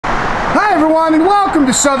Hi everyone, and welcome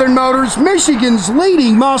to Southern Motors, Michigan's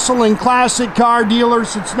leading muscle and classic car dealer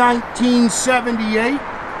since 1978.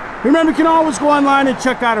 Remember, you can always go online and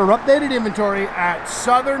check out our updated inventory at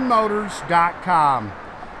southernmotors.com.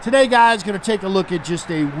 Today, guys, going to take a look at just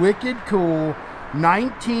a wicked cool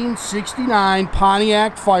 1969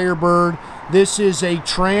 Pontiac Firebird. This is a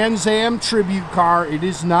Trans Am tribute car. It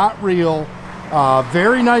is not real.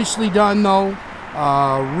 Very nicely done, though.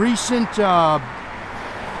 Recent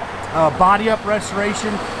body up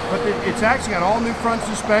restoration, but it's actually got all new front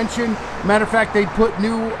suspension. Matter of fact, they put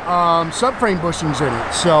new subframe bushings in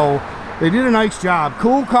it, so they did a nice job.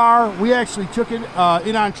 Cool car. We actually took it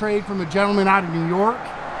in on trade from a gentleman out of New York.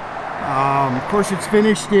 Of course, it's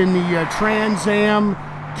finished in the Trans Am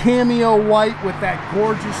Cameo white with that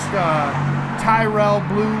gorgeous Tyrol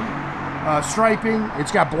blue striping.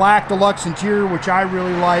 It's got black deluxe interior, which I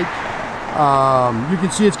really like. You can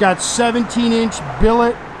see it's got 17-inch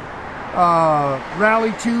billet Rally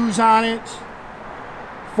 2s on it.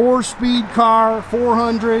 4-speed car,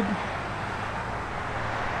 400.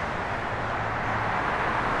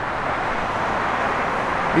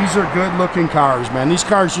 These are good looking cars, man. These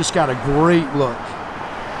cars just got a great look.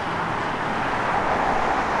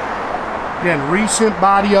 Again, recent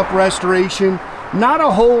body up restoration. Not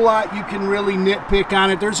a whole lot you can really nitpick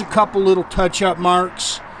on it. There's a couple little touch up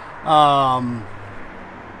marks.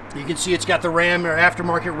 You can see it's got the Ram Air,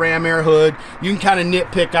 aftermarket Ram Air hood. You can kind of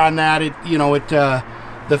nitpick on that.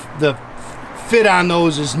 The fit on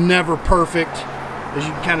those is never perfect. As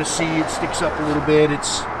you can kind of see, it sticks up a little bit.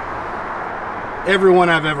 It's every one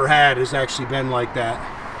I've ever had has actually been like that.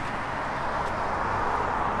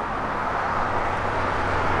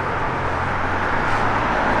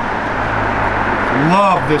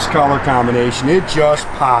 Love this color combination. It just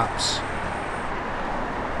pops.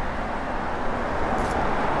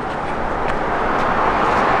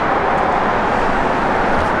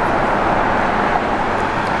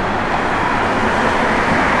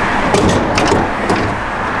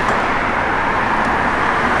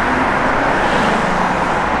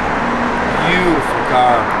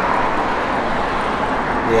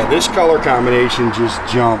 Yeah, this color combination just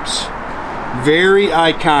jumps. Very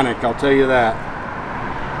iconic, I'll tell you that.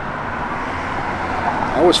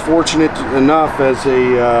 I was fortunate enough as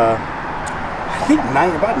I think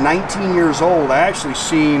about 19 years old, I actually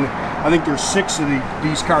seen, I think there's 6 of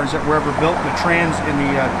these cars that were ever built in the Trans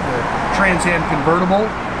Am convertible.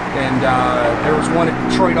 And there was one at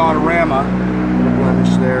Detroit Autorama. Little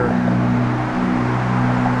blemish there.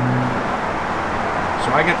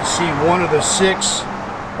 So I got to see one of the 6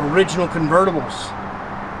 original convertibles.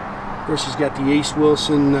 Of course, he's got the Ace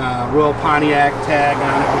Wilson Royal Pontiac tag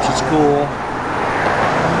on it, which is cool.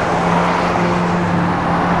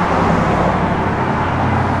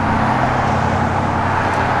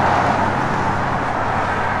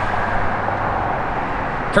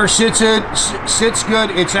 Car sits good.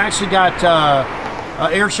 It's actually got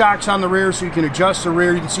air shocks on the rear, so you can adjust the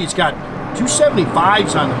rear. You can see it's got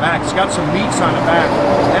 275s on the back. It's got some meats on the back.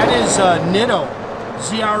 That is Nitto.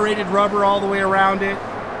 ZR rated rubber all the way around it.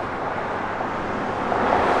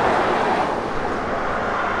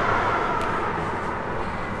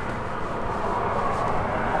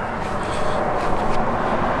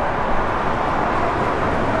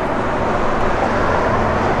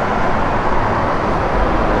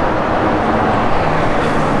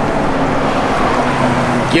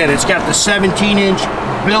 Again, it's got the 17-inch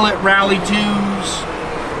billet Rally 2s.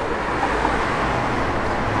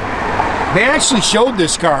 They actually showed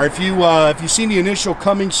this car. If you've seen the initial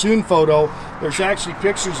coming soon photo, there's actually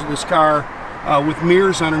pictures of this car with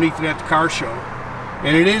mirrors underneath it at the car show,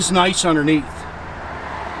 and it is nice underneath.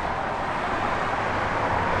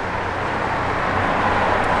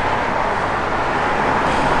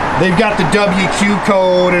 They've got the WQ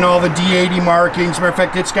code and all the D80 markings. Matter of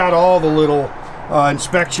fact, it's got all the little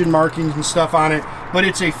inspection markings and stuff on it, but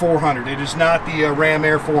it's a 400. It is not the Ram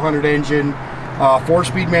Air 400 engine.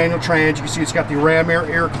 4-speed manual trans. You can see it's got the Ram Air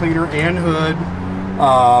air cleaner and hood.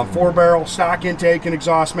 4-barrel stock intake and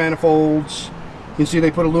exhaust manifolds. You can see they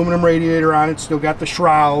put aluminum radiator on it. Still got the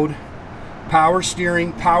shroud. Power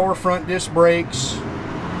steering, power front disc brakes.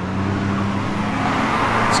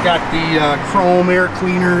 It's got the chrome air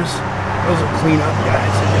cleaners. Those will clean up,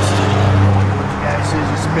 guys. You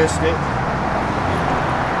just missed it.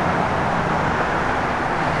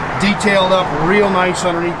 Detailed up real nice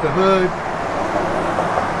underneath the hood.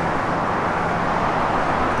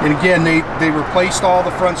 And again, they replaced all the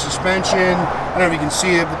front suspension. I don't know if you can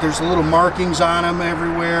see it, but there's little markings on them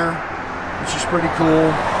everywhere, which is pretty cool.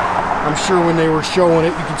 I'm sure when they were showing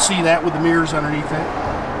it, you could see that with the mirrors underneath it.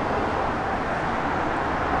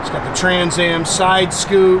 got the Trans Am side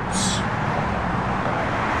scoops.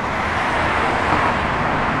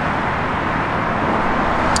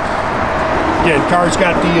 Again, car's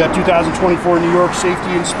got the 2024 New York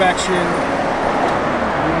safety inspection.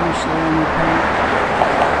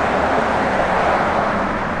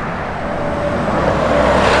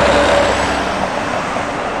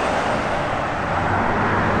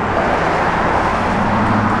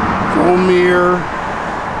 Chrome mirror.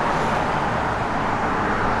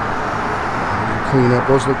 Clean up,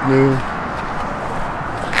 those look new.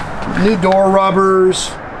 New door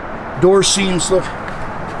rubbers. Door seams look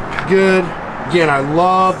good. Again, I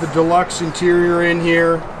love the deluxe interior in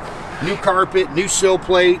here. New carpet, new sill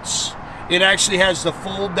plates. It actually has the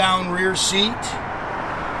fold down rear seat.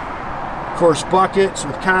 Of course, buckets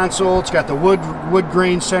with console. It's got the wood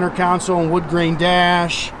grain center console and wood grain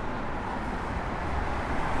dash.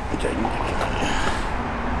 Okay.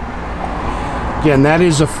 Again, that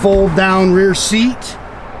is a fold down rear seat.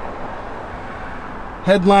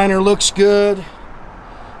 Headliner looks good.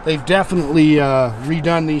 They've definitely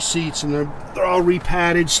redone these seats, and they're all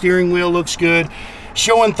repadded. Steering wheel looks good.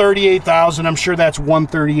 Showing 38,000. I'm sure that's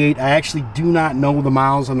 138. I actually do not know the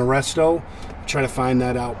miles on the resto. I'll try to find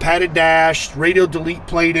that out. Padded dash, radio delete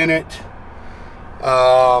plate in it.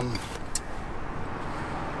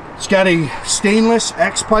 It's got a stainless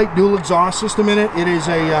X-pipe dual exhaust system in it. It is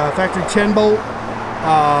a factory 10-bolt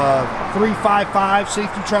 355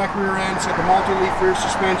 safety track rear end. It's got the multi-leaf rear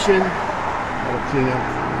suspension. That'll clean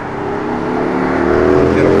up.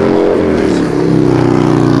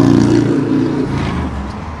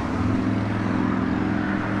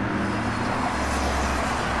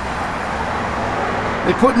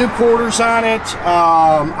 They put new quarters on it.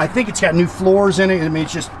 I think it's got new floors in it. I mean,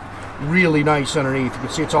 it's just really nice underneath. You can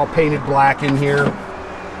see it's all painted black in here.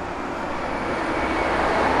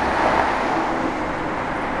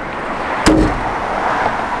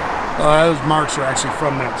 Those marks are actually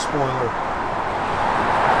from that spoiler.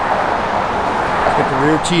 Got the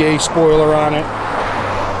rear TA spoiler on it.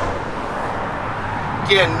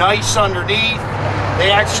 Again, nice underneath. They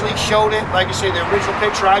actually showed it. Like I say, the original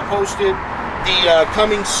picture I posted, the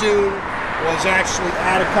coming soon, was actually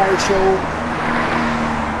at a car show.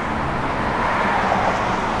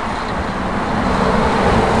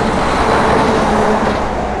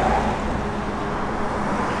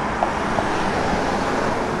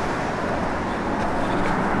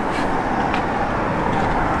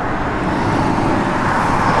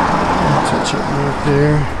 Touch it right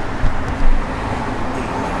there.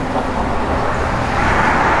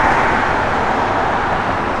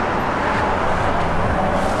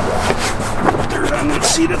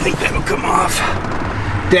 I think that'll come off.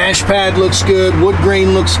 Dash pad looks good. Wood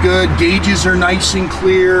grain looks good. Gauges are nice and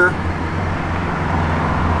clear.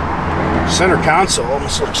 Center console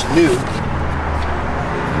almost looks new.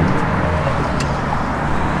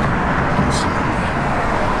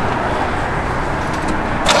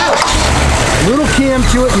 A little cam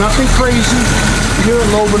to it, nothing crazy. You hear it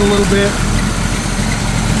lobing a little bit.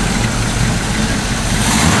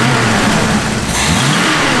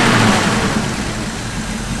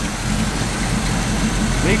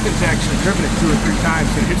 Nathan's actually driven it 2 or 3 times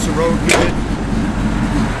and hits the road good.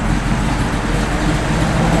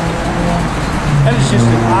 That is just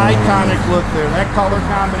an iconic look there. That color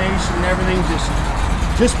combination and everything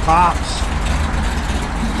just pops.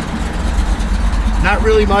 Not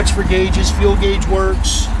really much for gauges. Fuel gauge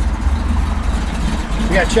works.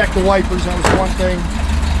 We got to check the wipers. That was one thing.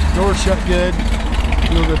 Door shut good.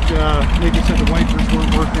 You know that Nathan said the wipers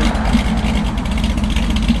weren't working.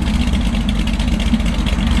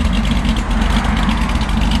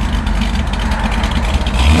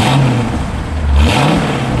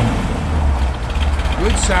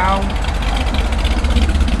 Good sound.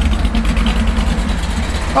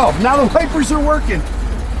 Oh, now the wipers are working.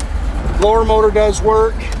 Blower motor does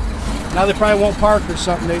work. Now they probably won't park or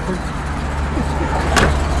something, Nathan.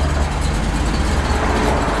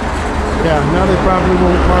 Yeah, now they probably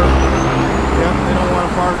won't park. Yep, they don't want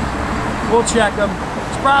to park. We'll check them.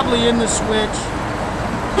 It's probably in the switch.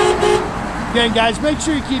 Again, guys, make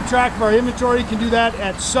sure you keep track of our inventory. You can do that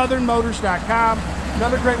at southernmotors.com.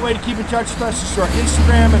 Another great way to keep in touch with us is through our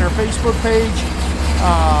Instagram and our Facebook page.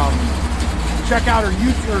 Check out our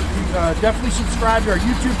YouTube, definitely subscribe to our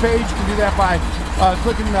YouTube page. You can do that by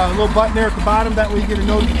clicking the little button there at the bottom. That way you get a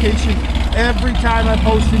notification every time I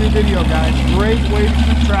post a new video, guys. Great way to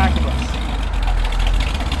keep track of us.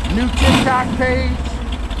 New TikTok page.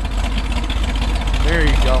 There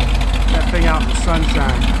you go. That thing out in the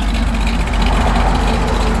sunshine.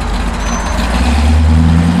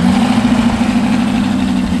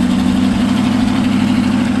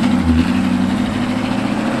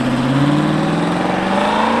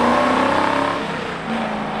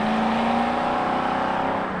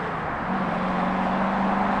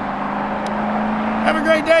 Have a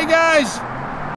great day, guys.